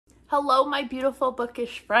Hello, my beautiful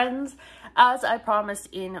bookish friends. As I promised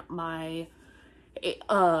in my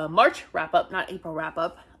March wrap-up, not April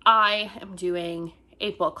wrap-up, I am doing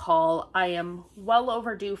a book haul. I am well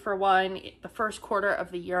overdue for one. The first quarter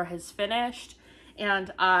of the year has finished,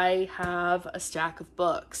 and I have a stack of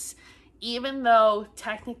books. Even though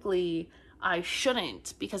technically I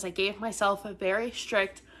shouldn't, because I gave myself a very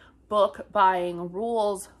strict book buying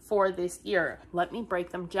rules for this year. Let me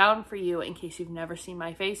break them down for you in case you've never seen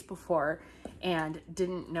my face before and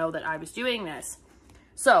didn't know that I was doing this.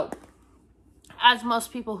 So, as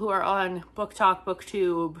most people who are on Book Talk,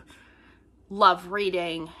 BookTube, love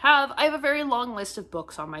reading, I have a very long list of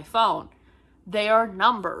books on my phone. They are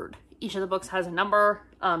numbered. Each of the books has a number,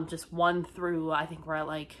 just 1 through, I think we're at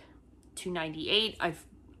like 298. I've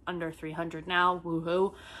under 300 now,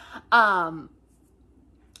 woohoo.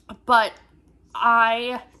 But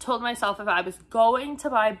I told myself if I was going to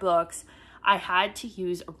buy books, I had to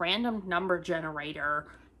use a random number generator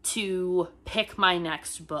to pick my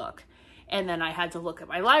next book. And then I had to look at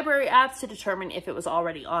my library apps to determine if it was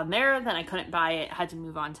already on there. Then I couldn't buy it, had to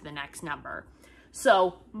move on to the next number.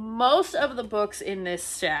 So most of the books in this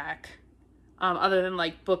stack, other than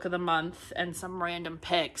like book of the month and some random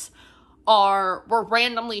picks, were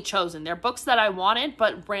randomly chosen. They're books that I wanted,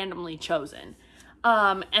 but randomly chosen.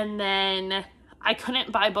 And then I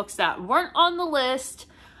couldn't buy books that weren't on the list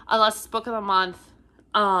unless it's book of the month,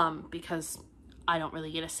 because I don't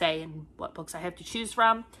really get a say in what books I have to choose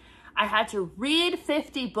from. I had to read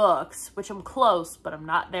 50 books, which I'm close, but I'm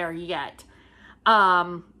not there yet.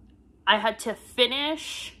 I had to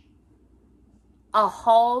finish a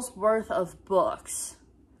haul's worth of books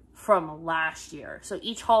from last year. So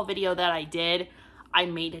each haul video that I did, I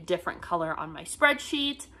made a different color on my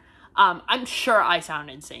spreadsheet. I'm sure I sound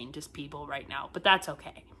insane to people right now, but that's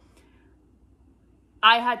okay.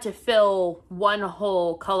 I had to fill one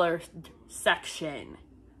whole color section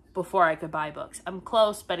before I could buy books. I'm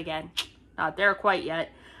close, but again, not there quite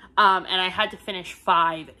yet. And I had to finish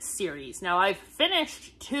 5 series. Now, I've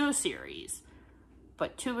finished 2 series,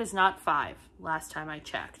 but 2 is not 5, last time I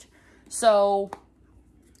checked. So,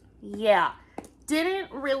 yeah.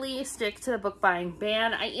 Didn't really stick to the book buying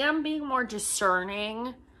ban. I am being more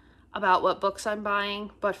discerning about what books I'm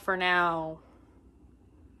buying, but for now,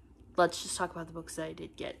 let's just talk about the books that I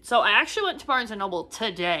did get. So I actually went to Barnes & Noble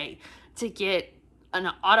today to get an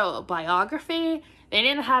autobiography. They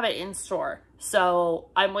didn't have it in store,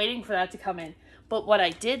 so I'm waiting for that to come in. But what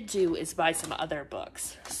I did do is buy some other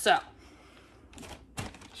books. So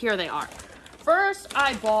here they are. First,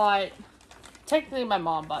 I bought, technically my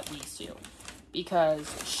mom bought these 2 because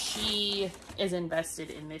she is invested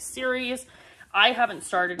in this series. I haven't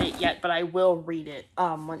started it yet, but I will read it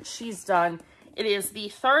when she's done. It is the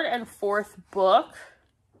 3rd and 4th book.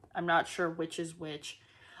 I'm not sure which is which.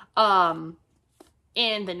 In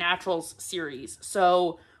the Naturals series.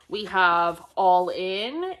 So we have All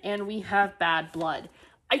In and we have Bad Blood.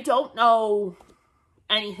 I don't know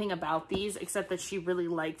anything about these except that she really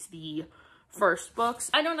liked the first books.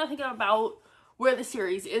 I know nothing about where the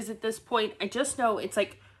series is at this point. I just know it's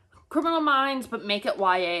like Criminal Minds, but make it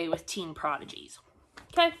YA with teen prodigies.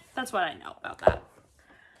 Okay, that's what I know about that.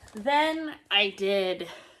 Then I did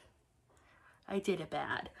a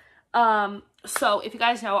bad. So if you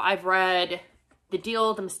guys know, I've read The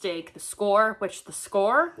Deal, The Mistake, The Score, which The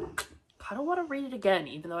Score, I don't want to read it again,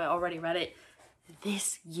 even though I already read it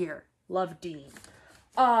this year. Love Dean.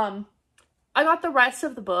 I got the rest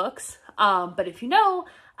of the books, but if you know,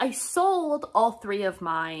 I sold all 3 of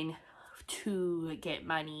mine to get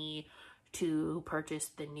money to purchase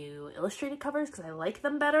the new illustrated covers because I like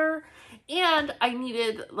them better, and I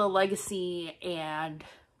needed the Legacy and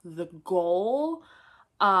the Goal,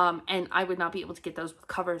 and I would not be able to get those with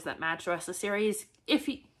covers that match the rest of the series. If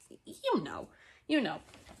you know.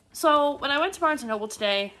 So when I went to Barnes & Noble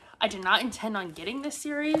today, I did not intend on getting this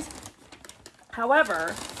series.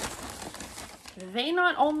 However, they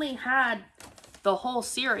not only had the whole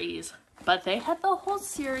series, but they had the whole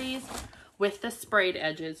series with the sprayed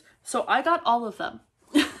edges. So I got all of them.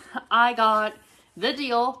 I got The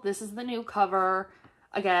Deal. This is the new cover.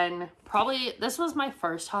 Again, probably this was my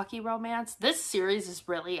first hockey romance. This series is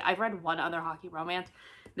really, I've read one other hockey romance.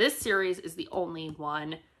 This series is the only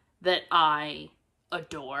one that I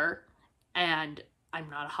adore, and I'm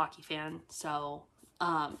not a hockey fan, so,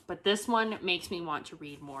 but this one makes me want to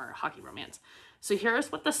read more hockey romance. So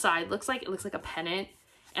here's what the side looks like. It looks like a pennant,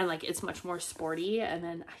 and like it's much more sporty, and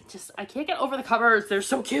then I can't get over the covers. They're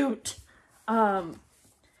so cute. Then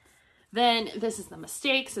this is The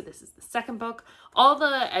Mistake, so this is the second book. All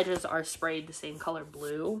the edges are sprayed the same color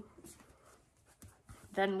blue.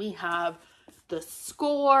 Then we have the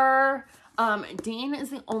score. Dean is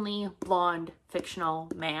the only blonde fictional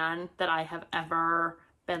man that I have ever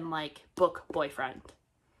been like book boyfriend.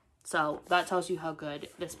 So that tells you how good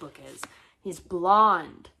this book is. He's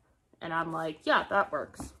blonde. And I'm like, yeah, that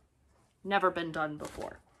works. Never been done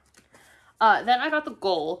before. Then I got The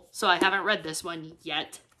Goal. So I haven't read this one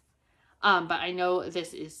yet. But I know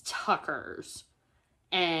this is Tucker's.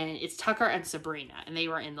 And it's Tucker and Sabrina. And they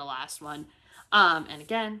were in the last one. And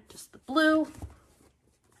again, just the blue.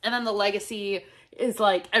 And then The Legacy is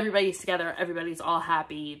like everybody's together. Everybody's all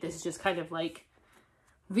happy. This is just kind of like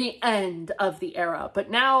the end of the era. But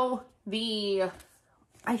now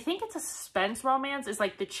I think it's a suspense romance. It's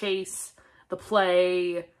like The Chase, The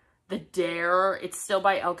Play, The Dare. It's still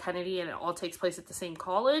by Elle Kennedy and it all takes place at the same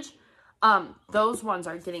college. Those ones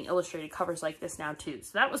are getting illustrated covers like this now too.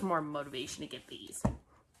 So that was more motivation to get these.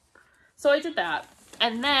 So I did that.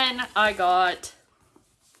 And then I got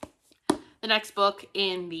the next book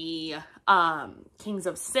in the Kings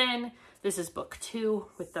of Sin. This is book 2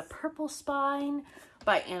 with the Purple Spine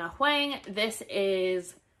by Anna Huang. This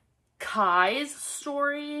is Kai's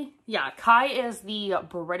story. Yeah, Kai is the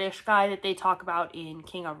British guy that they talk about in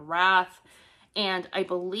King of Wrath. And I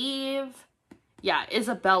believe, yeah,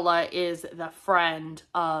 Isabella is the friend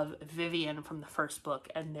of Vivian from the first book.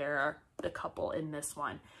 And they're the couple in this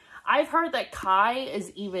one. I've heard that Kai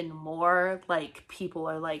is even more, like, people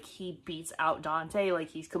are like, he beats out Dante. Like,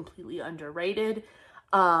 he's completely underrated.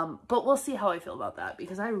 But we'll see how I feel about that.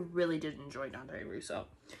 Because I really did enjoy Dante Russo.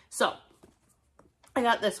 So, I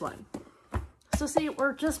got this one. So see,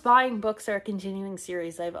 we're just buying books that are continuing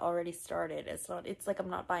series I've already started. It's like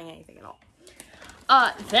I'm not buying anything at all.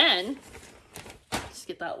 Then, just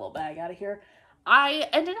get that little bag out of here. I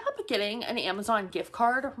ended up getting an Amazon gift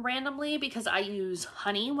card randomly because I use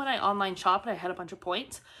Honey when I online shop and I had a bunch of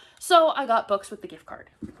points. So I got books with the gift card.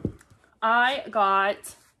 I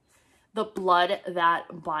got The Blood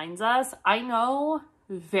That Binds Us. I know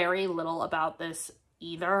very little about this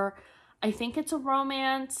either. I think it's a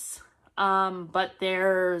romance, but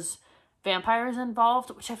there's vampires involved,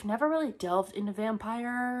 which I've never really delved into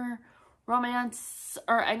vampire romance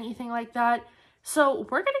or anything like that. So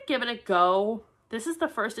we're going to give it a go. This is the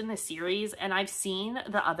first in the series, and I've seen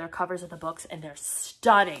the other covers of the books, and they're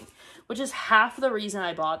stunning, which is half the reason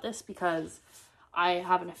I bought this, because I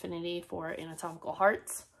have an affinity for Anatomical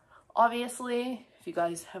Hearts, obviously. If you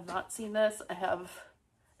guys have not seen this, I have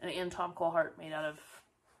an anatomical heart made out of,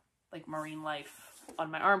 like, marine life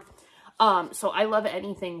on my arm. So I love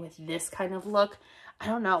anything with this kind of look. I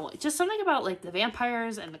don't know, just something about, like, the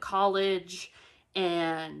vampires and the college,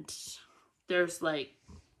 and there's, like,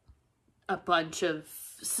 a bunch of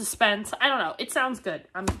suspense. I don't know. It sounds good.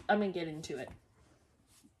 I'm gonna get into it.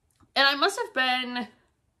 And I must have been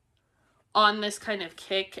on this kind of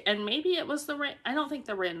kick, and maybe it was I don't think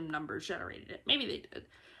the random numbers generated it. Maybe they did.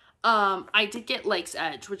 I did get Lake's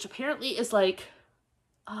Edge, which apparently is like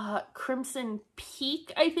Crimson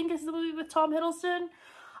Peak, I think is the movie with Tom Hiddleston.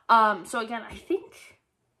 So again, I think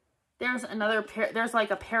there's there's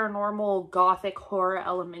like a paranormal gothic horror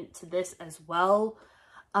element to this as well.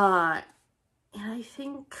 And I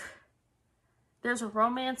think there's a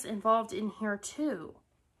romance involved in here too.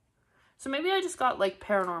 So maybe I just got like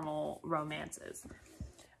paranormal romances.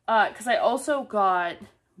 Because I also got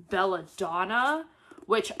Belladonna,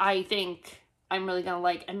 which I think I'm really gonna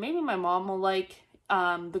like, and maybe my mom will like.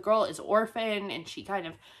 The girl is orphan, and she kind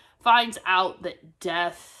of finds out that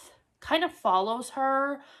death kind of follows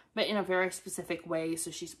her, but in a very specific way,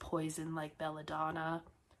 so she's poisoned like Belladonna.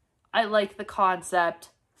 I like the concept,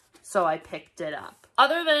 so I picked it up.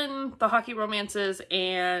 Other than the hockey romances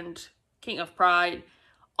and King of Pride,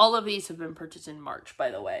 all of these have been purchased in March, by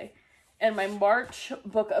the way. And my March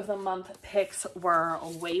book of the month picks were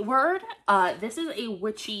Wayward. This is a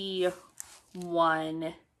witchy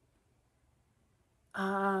one.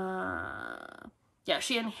 Yeah,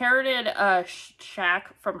 she inherited a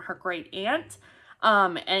shack from her great aunt.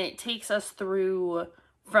 And it takes us through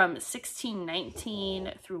from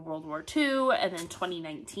 1619 through World War II and then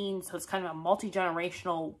 2019. So it's kind of a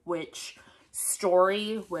multi-generational witch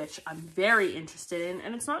story, which I'm very interested in.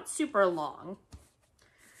 And it's not super long.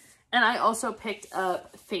 And I also picked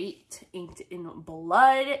up Fate Inked in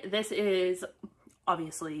Blood. This is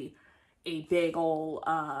obviously a big old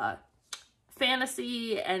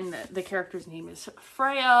fantasy, and the character's name is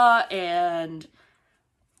Freya, and,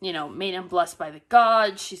 you know, maiden blessed by the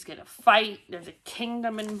gods. She's gonna fight. There's a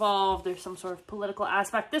kingdom involved. There's some sort of political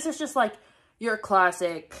aspect. This is just like your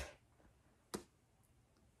classic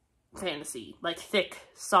fantasy, like thick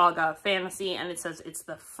saga fantasy, and it says it's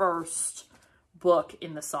the first book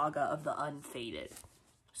in the saga of the Unfated.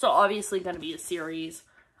 So obviously going to be a series.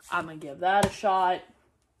 I'm going to give that a shot.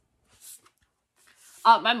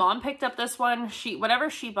 My mom picked up this one. Whenever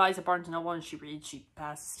she buys a Barnes & Noble and she reads, she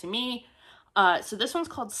passes to me. So this one's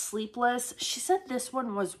called Sleepless. She said this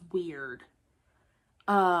one was weird.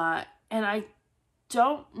 And I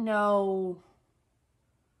don't know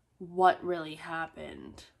what really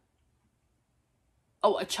happened.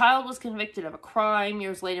 Oh, a child was convicted of a crime.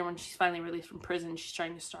 Years later, when she's finally released from prison, she's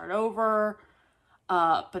trying to start over.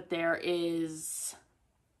 But there's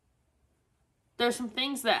some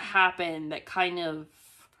things that happen that kind of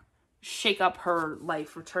shake up her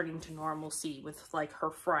life, returning to normalcy with, like, her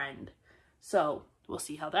friend. So, we'll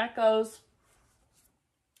see how that goes.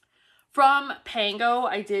 From Pango,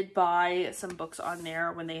 I did buy some books on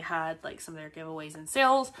there when they had, like, some of their giveaways and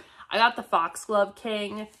sales. I got the Foxglove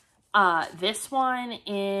King. This one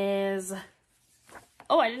is...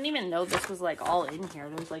 Oh, I didn't even know this was, like, all in here.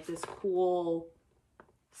 There's, like, this cool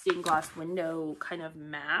stained glass window kind of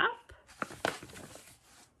map.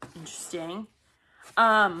 Interesting.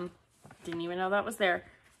 Didn't even know that was there.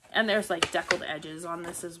 And there's, like, deckled edges on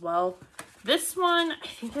this as well. This one, I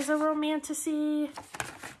think, is a romantasy.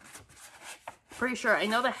 Pretty sure. I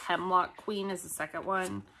know the Hemlock Queen is the second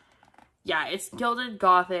one. Yeah, it's Gilded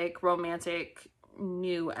Gothic, romantic,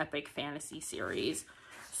 new epic fantasy series.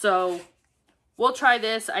 So, we'll try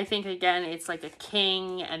this. I think, again, it's like a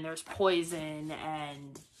king, and there's poison,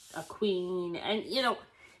 and a queen. And, you know,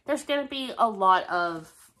 there's going to be a lot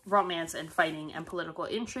of romance and fighting and political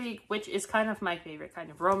intrigue, which is kind of my favorite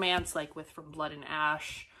kind of romance, like with From Blood and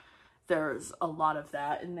Ash. There's a lot of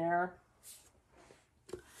that in there.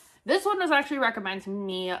 This one was actually recommended to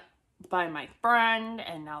me by my friend,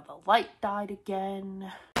 and now the light died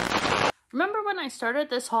again. Remember when I started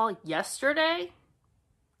this haul yesterday?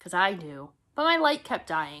 Because I do. But my light kept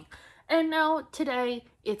dying. And now today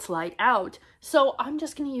it's light out. So I'm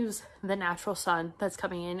just going to use the natural sun that's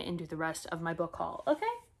coming in and do the rest of my book haul. Okay?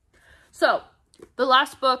 So the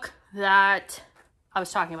last book that I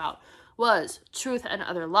was talking about was Truth and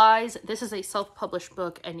Other Lies. This is a self-published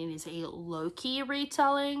book, and it is a Loki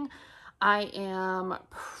retelling. I am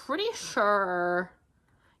pretty sure,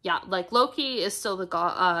 yeah, like Loki is still the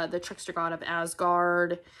god, the trickster god of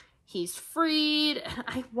Asgard. He's freed.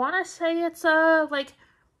 I want to say it's a like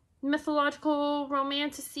mythological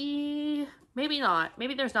romantasy. Maybe not.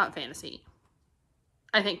 Maybe there's not fantasy.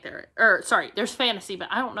 I think there's fantasy, but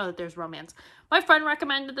I don't know that there's romance. My friend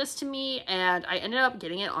recommended this to me, and I ended up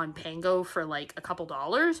getting it on Pango for like a couple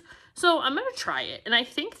dollars. So I'm going to try it. And I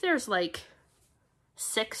think there's like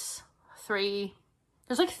 3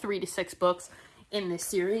 to 6 books in this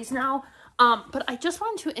series now. But I just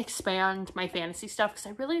wanted to expand my fantasy stuff because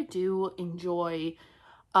I really do enjoy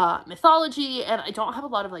mythology, and I don't have a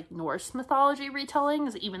lot of like Norse mythology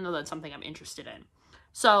retellings, even though that's something I'm interested in.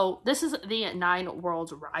 So this is the 9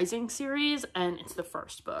 Worlds Rising series, and it's the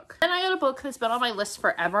first book. Then I got a book that's been on my list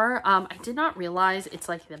forever. I did not realize it's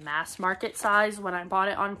like the mass market size when I bought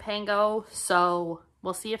it on Pango, so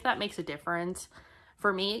we'll see if that makes a difference.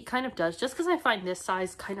 For me, it kind of does, just because I find this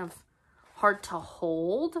size kind of hard to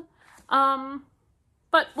hold.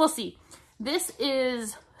 But we'll see. This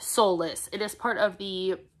is Soulless. It is part of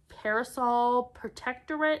the Parasol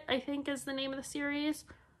Protectorate, I think is the name of the series.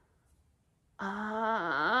 I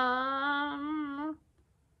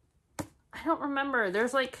don't remember.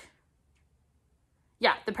 There's like,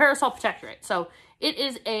 yeah, the Parasol Protectorate. So it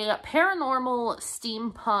is a paranormal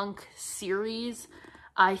steampunk series.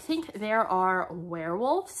 I think there are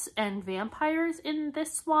werewolves and vampires in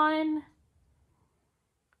this one.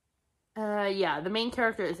 Yeah, the main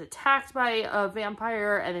character is attacked by a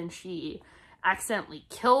vampire, and then she accidentally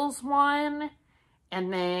kills one.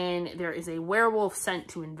 And then there is a werewolf sent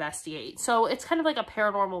to investigate. So it's kind of like a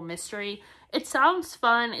paranormal mystery. It sounds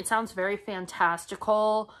fun. It sounds very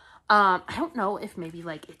fantastical. I don't know if maybe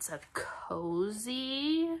like it's a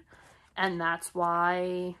cozy, and that's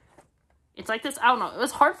why it's like this. I don't know. It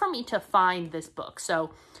was hard for me to find this book.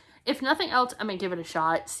 So if nothing else, I'm going to give it a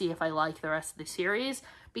shot, see if I like the rest of the series,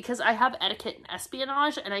 because I have Etiquette and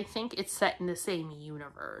Espionage, and I think it's set in the same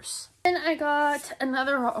universe. Then I got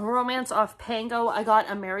another romance off Pango. I got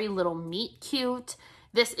A Merry Little Meet Cute.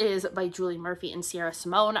 This is by Julie Murphy and Sierra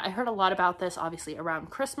Simone. I heard a lot about this, obviously, around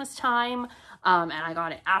Christmas time, and I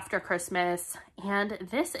got it after Christmas. And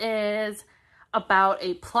this is about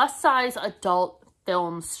a plus-size adult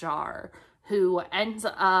film star who ends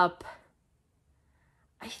up,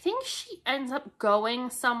 I think she ends up going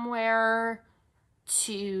somewhere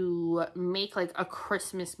to make like a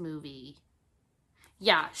Christmas movie.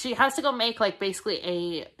 yeah, she has to go make, like,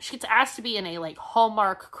 basically she gets asked to be in a, like,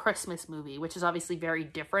 Hallmark Christmas movie, which is obviously very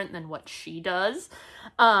different than what she does.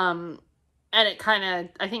 And it kind of,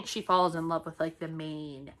 I think she falls in love with, like, the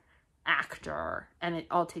main actor, and it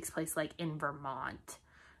all takes place, like, in Vermont.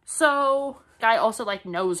 So, guy also, like,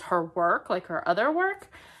 knows her work, like, her other work.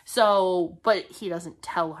 So, but he doesn't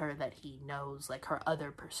tell her that he knows, like, her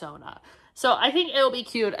other persona. So, I think it'll be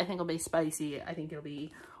cute. I think it'll be spicy. I think it'll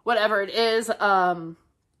be whatever it is.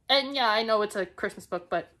 And yeah, I know it's a Christmas book,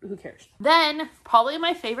 but who cares? Then, probably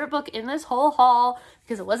my favorite book in this whole haul,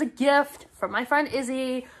 because it was a gift from my friend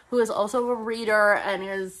Izzy, who is also a reader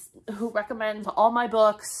and who recommends all my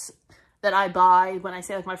books that I buy. When I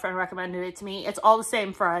say, like, my friend recommended it to me, it's all the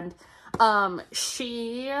same friend.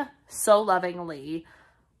 She so lovingly,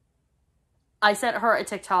 I sent her a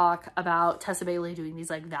TikTok about Tessa Bailey doing these,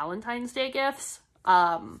 like, Valentine's Day gifts,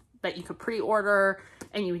 that you could pre-order,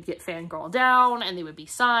 and you would get Fangirl Down, and they would be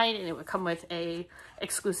signed, and it would come with a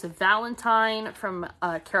exclusive Valentine from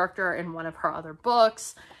a character in one of her other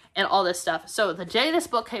books, and all this stuff. So the day this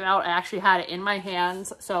book came out, I actually had it in my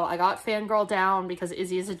hands. So I got Fangirl Down because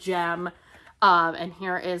Izzy is a gem. And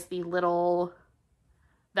here is the little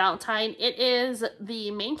Valentine. It is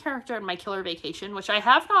the main character in My Killer Vacation, which I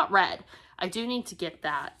have not read. I do need to get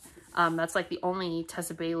that. That's, like, the only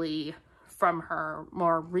Tessa Bailey from her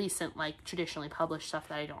more recent, like, traditionally published stuff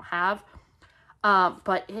that I don't have.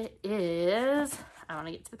 But it is, I want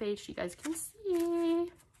to get to the page so you guys can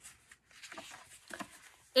see.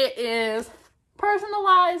 It is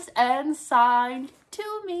personalized and signed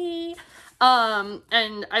to me.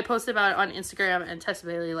 And I posted about it on Instagram, and Tessa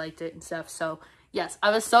Bailey liked it and stuff. So yes, I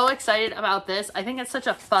was so excited about this. I think it's such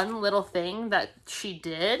a fun little thing that she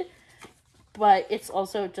did. But it's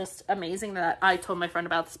also just amazing that I told my friend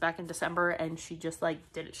about this back in December, and she just,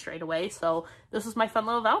 like, did it straight away. So this is my fun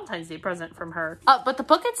little Valentine's Day present from her. But the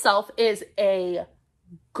book itself is a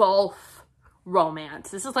golf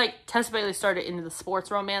romance. This is, like, Tessa Bailey started into the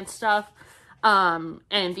sports romance stuff. And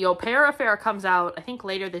the Au Pair Affair comes out, I think,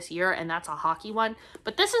 later this year, and that's a hockey one.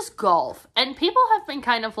 But this is golf. And people have been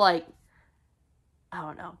kind of, like, I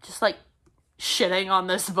don't know, just, like, shitting on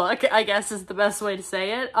this book, I guess is the best way to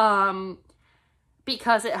say it.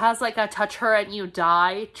 Because it has, like, a touch her and you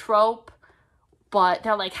die trope, but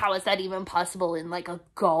they're like, how is that even possible in, like, a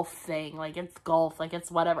golf thing? Like, it's golf, like,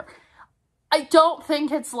 it's whatever. I don't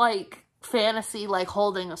think it's, like, fantasy, like,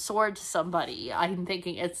 holding a sword to somebody. I'm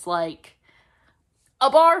thinking it's, like,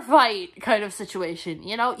 a bar fight kind of situation.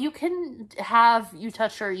 You know, you can have you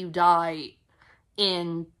touch her, you die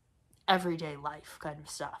in everyday life kind of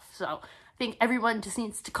stuff. So, I think everyone just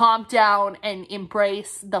needs to calm down and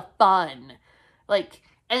embrace the fun. Like,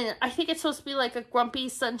 and I think it's supposed to be, like, a grumpy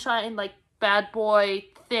sunshine, like, bad boy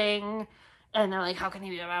thing. And they're like, how can he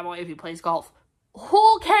be a bad boy if he plays golf?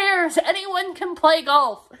 Who cares? Anyone can play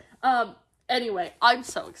golf. Anyway, I'm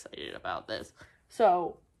so excited about this.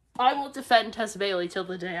 So, I will defend Tessa Bailey till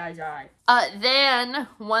the day I die. Then,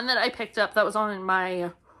 one that I picked up that was on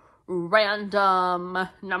my random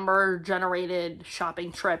number-generated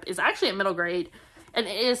shopping trip is actually a middle grade. And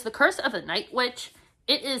it is The Curse of the Night Witch.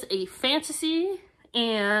 It is a fantasy,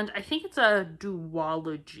 and I think it's a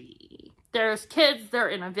duology. There's kids, they're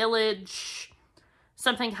in a village,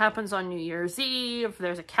 something happens on New Year's Eve,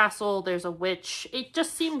 there's a castle, there's a witch. It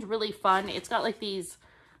just seemed really fun. It's got, like, these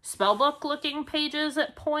spellbook looking pages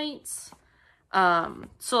at points.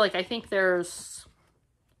 So, like, I think there's,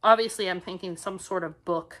 obviously I'm thinking some sort of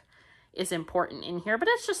book is important in here, but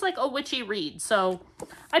it's just, like, a witchy read. So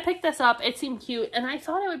I picked this up. It seemed cute, and I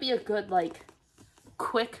thought it would be a good, like,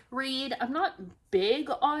 quick read. I'm not big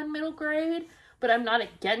on middle grade, but I'm not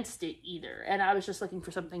against it either. And I was just looking for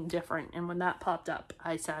something different. And when that popped up,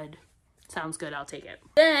 I said, sounds good, I'll take it.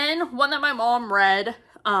 Then, one that my mom read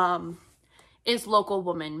is Local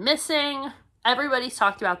Woman Missing. Everybody's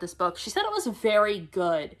talked about this book. She said it was very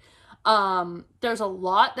good. There's a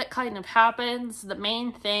lot that kind of happens. The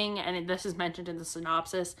main thing, and this is mentioned in the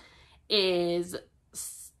synopsis, is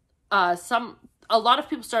a lot of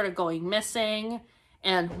people started going missing.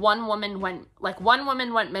 And one woman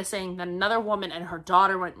went missing, then another woman and her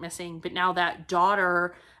daughter went missing, but now that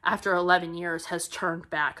daughter, after 11 years, has turned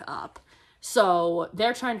back up. So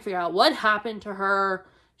they're trying to figure out what happened to her.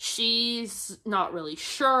 She's not really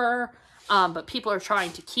sure, but people are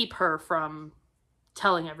trying to keep her from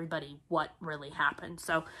telling everybody what really happened.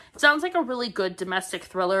 So it sounds like a really good domestic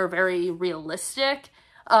thriller, very realistic,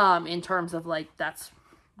 in terms of, like, that's,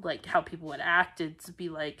 like, how people would act. It'd be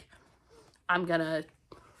like, we're gonna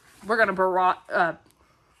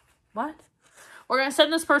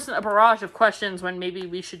send this person a barrage of questions when maybe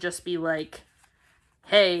we should just be like,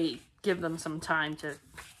 hey, give them some time to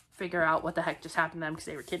figure out what the heck just happened to them because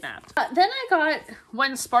they were kidnapped. Then I got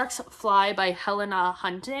When Sparks Fly by Helena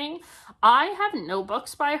Hunting. I have no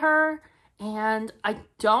books by her, and I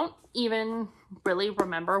don't even really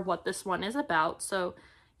remember what this one is about, so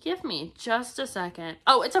give me just a second.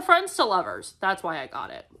 Oh, it's a Friends to Lovers. That's why I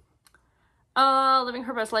got it. Living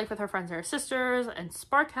her best life with her friends and her sisters, and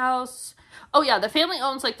Spark House. Oh yeah, the family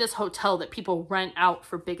owns like this hotel that people rent out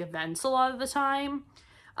for big events a lot of the time.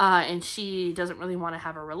 And she doesn't really want to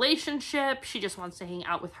have a relationship. She just wants to hang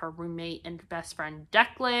out with her roommate and best friend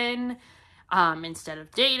Declan, instead of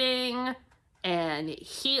dating. And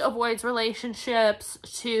he avoids relationships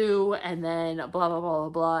too. And then blah, blah, blah, blah,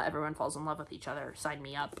 blah. Everyone falls in love with each other. Sign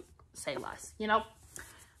me up. Say less, you know?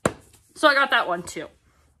 So I got that one too.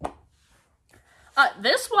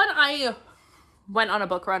 This one I went on a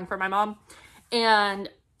book run for my mom. And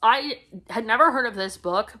I had never heard of this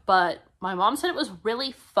book, but my mom said it was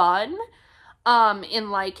really fun,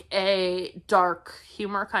 in like a dark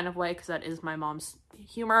humor kind of way, because that is my mom's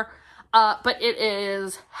humor. But it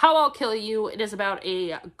is How I'll Kill You. It is about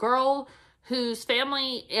a girl whose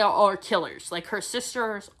family are killers. Like, her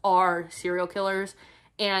sisters are serial killers,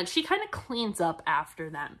 and she kind of cleans up after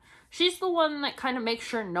them. She's the one that kind of makes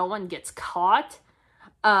sure no one gets caught.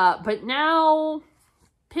 But now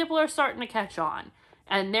people are starting to catch on.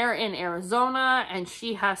 And they're in Arizona, and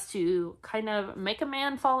she has to kind of make a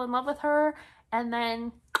man fall in love with her and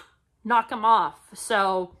then knock him off.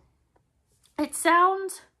 So it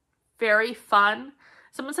sounds very fun.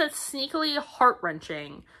 Someone said sneakily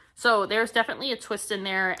heart-wrenching. So there's definitely a twist in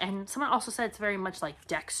there. And someone also said it's very much like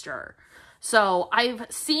Dexter. So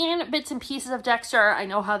I've seen bits and pieces of Dexter. I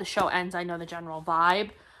know how the show ends. I know the general vibe.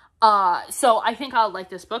 So I think I'll like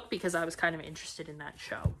this book because I was kind of interested in that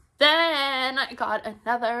show. Then I got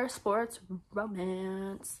another sports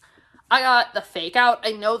romance. I got The Fake Out.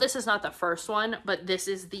 I know this is not the first one, but this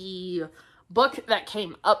is the book that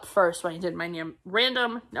came up first when I did my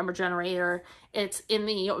random number generator. It's in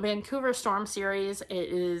the Vancouver Storm series.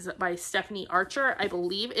 It is by Stephanie Archer. I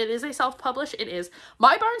believe it is a self-published. It is.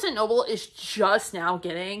 My Barnes & Noble is just now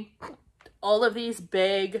getting all of these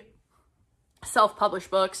big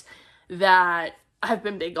self-published books that I've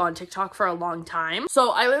been big on TikTok for a long time.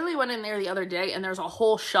 So I literally went in there the other day and there's a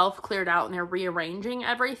whole shelf cleared out and they're rearranging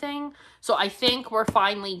everything. So I think we're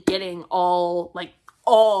finally getting all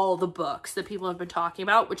the books that people have been talking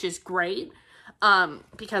about, which is great.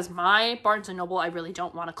 Because my Barnes & Noble, I really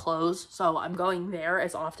don't want to close. So I'm going there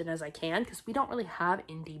as often as I can because we don't really have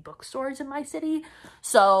indie bookstores in my city.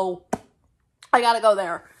 So I gotta go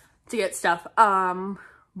there to get stuff.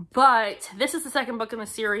 But this is the second book in the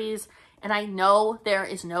series. And I know there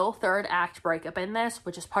is no third act breakup in this,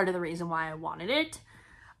 which is part of the reason why I wanted it.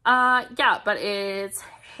 Yeah, but it's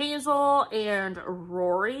Hazel and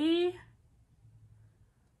Rory.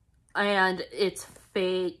 And it's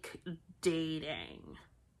fake dating.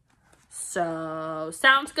 So,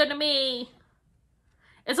 sounds good to me.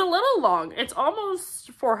 It's a little long. It's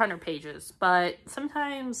almost 400 pages, but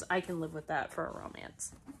sometimes I can live with that for a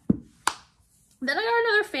romance. Then I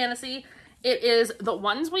got another fantasy. It is The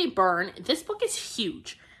Ones We Burn. This book is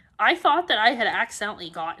huge. I thought that I had accidentally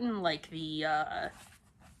gotten like the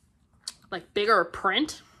bigger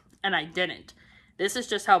print, and I didn't. This is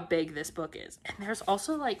just how big this book is. And there's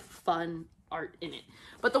also like fun art in it.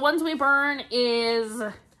 But The Ones We Burn is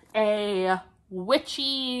a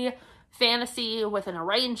witchy fantasy with an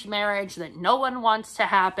arranged marriage that no one wants to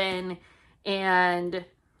happen. And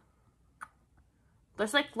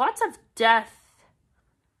there's like lots of death.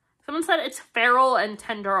 Someone said it's feral and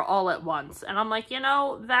tender all at once. And I'm like, you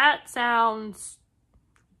know, that sounds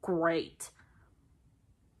great.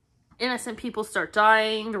 Innocent people start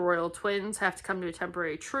dying. The royal twins have to come to a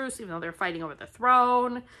temporary truce, even though they're fighting over the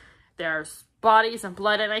throne. There's bodies and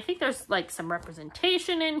blood. And I think there's like some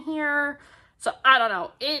representation in here. So I don't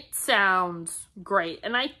know. It sounds great.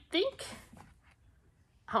 And I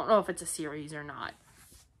don't know if it's a series or not.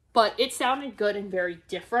 But it sounded good and very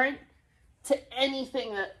different to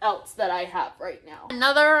anything else that I have right now.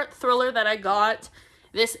 Another thriller that I got,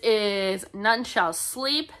 this is None Shall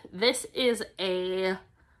Sleep. This is a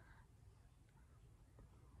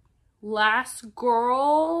last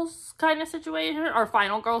girls kind of situation, or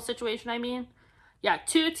final girl situation, I mean. Yeah,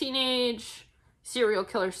 2 teenage serial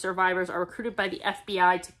killer survivors are recruited by the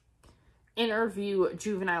FBI to interview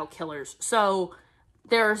juvenile killers. So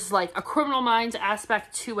there's like a Criminal Minds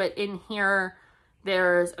aspect to it in here.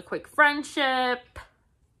 There's a quick friendship.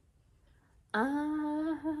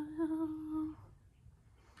 Yeah,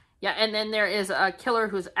 and then there is a killer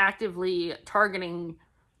who's actively targeting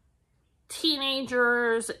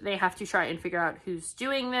teenagers. They have to try and figure out who's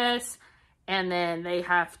doing this. And then they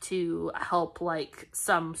have to help like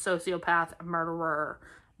some sociopath murderer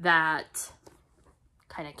that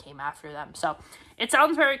kind of came after them. So it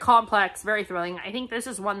sounds very complex, very thrilling. I think this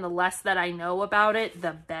is one, the less that I know about it,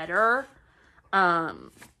 the better.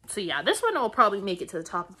 So yeah, this one will probably make it to the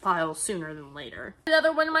top of the pile sooner than later. The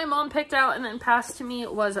other one my mom picked out and then passed to me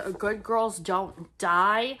was Good Girls Don't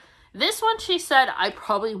Die. This one she said I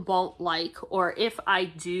probably won't like, or if I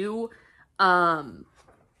do,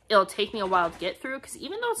 it'll take me a while to get through, because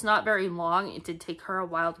even though it's not very long, it did take her a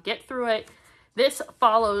while to get through it. This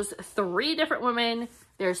follows 3 different women.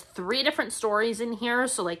 There's 3 different stories in here,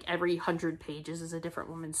 so like every 100 pages is a different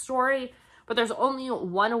woman's story. But there's only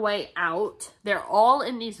one way out. They're all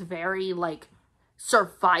in these very, like,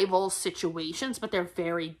 survival situations, but they're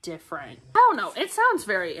very different. I don't know. It sounds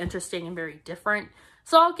very interesting and very different,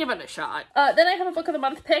 so I'll give it a shot. Then I have a book of the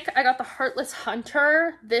month pick. I got The Heartless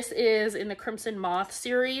Hunter. This is in the Crimson Moth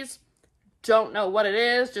series. Don't know what it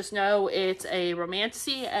is. Just know it's a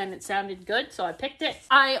romantasy, and it sounded good, so I picked it.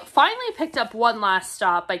 I finally picked up One Last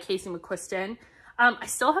Stop by Casey McQuiston. I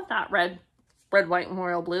still have not read Red, White, and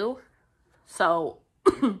Royal Blue. So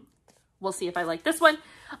we'll see if I like this one.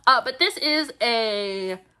 But this is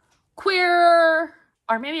a queer,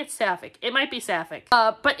 or maybe it's sapphic. It might be sapphic.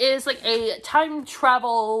 But is like a time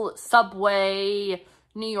travel subway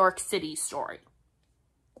New York City story.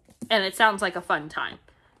 And it sounds like a fun time.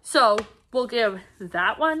 So we'll give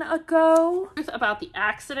that one a go. About the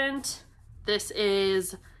accident. This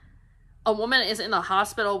is a woman is in the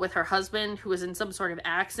hospital with her husband who was in some sort of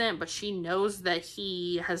accident, but she knows that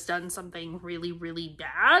he has done something really, really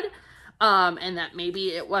bad. And that maybe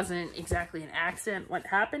it wasn't exactly an accident what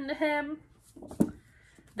happened to him.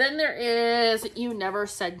 Then there is You Never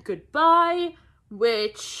Said Goodbye,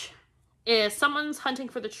 which is someone's hunting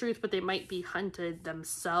for the truth, but they might be hunted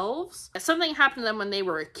themselves. Something happened to them when they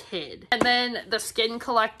were a kid. And then The Skin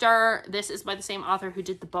Collector. This is by the same author who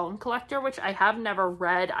did The Bone Collector, which I have never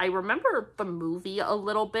read. I remember the movie a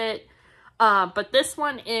little bit. But this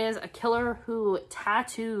one is a killer who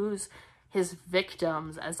tattoos his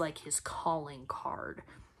victims as like his calling card.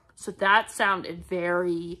 So that sounded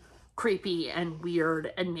very creepy and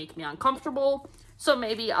weird and make me uncomfortable. So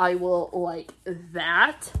maybe I will like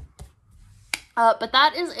that. But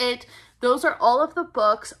that is it. Those are all of the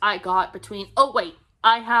books I got between... Oh, wait.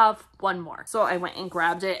 I have one more. So I went and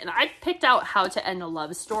grabbed it. And I picked out How to End a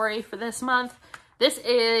Love Story for this month. This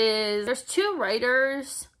is... There's 2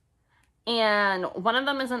 writers. And one of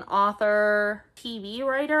them is an author, TV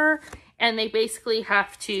writer. And they basically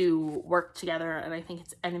have to work together. And I think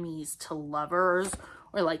it's enemies to lovers.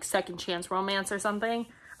 Or like second chance romance or something.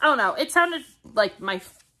 I don't know. It sounded like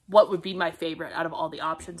what would be my favorite out of all the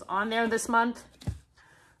options on there this month.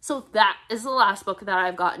 So that is the last book that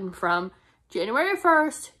I've gotten from January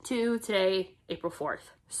 1st to today, April 4th.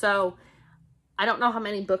 So I don't know how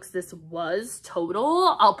many books this was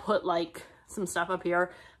total. I'll put like some stuff up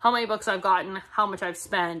here. How many books I've gotten, how much I've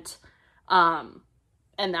spent, and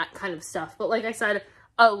that kind of stuff. But like I said,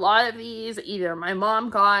 a lot of these either my mom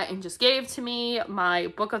got and just gave to me. My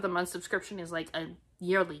book of the month subscription is like a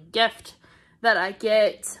yearly gift that I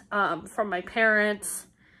get from my parents.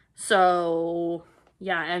 So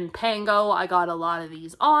yeah, and Pango, I got a lot of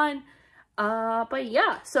these on. But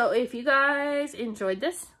yeah, so if you guys enjoyed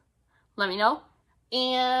this, let me know.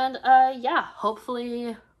 And yeah,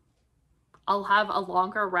 hopefully I'll have a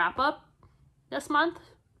longer wrap up this month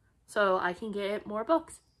so I can get more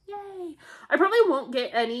books. Yay! I probably won't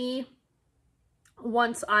get any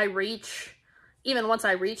once I reach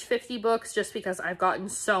 50 books, just because I've gotten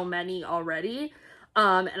so many already.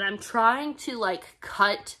 And I'm trying to like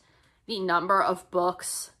cut the number of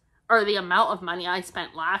books or the amount of money I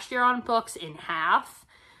spent last year on books in half.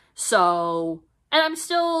 So, and I'm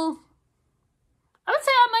still, I would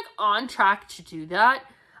say I'm like on track to do that.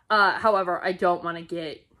 However, I don't want to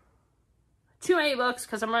get too many books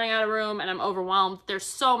because I'm running out of room and I'm overwhelmed. There's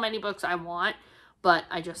so many books I want, but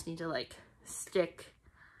I just need to like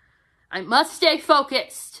I must stay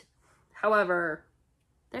focused. However,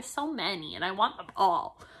 there's so many and I want them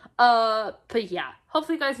all. But yeah,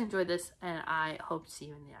 hopefully you guys enjoyed this and I hope to see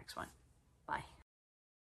you in the next one. Bye.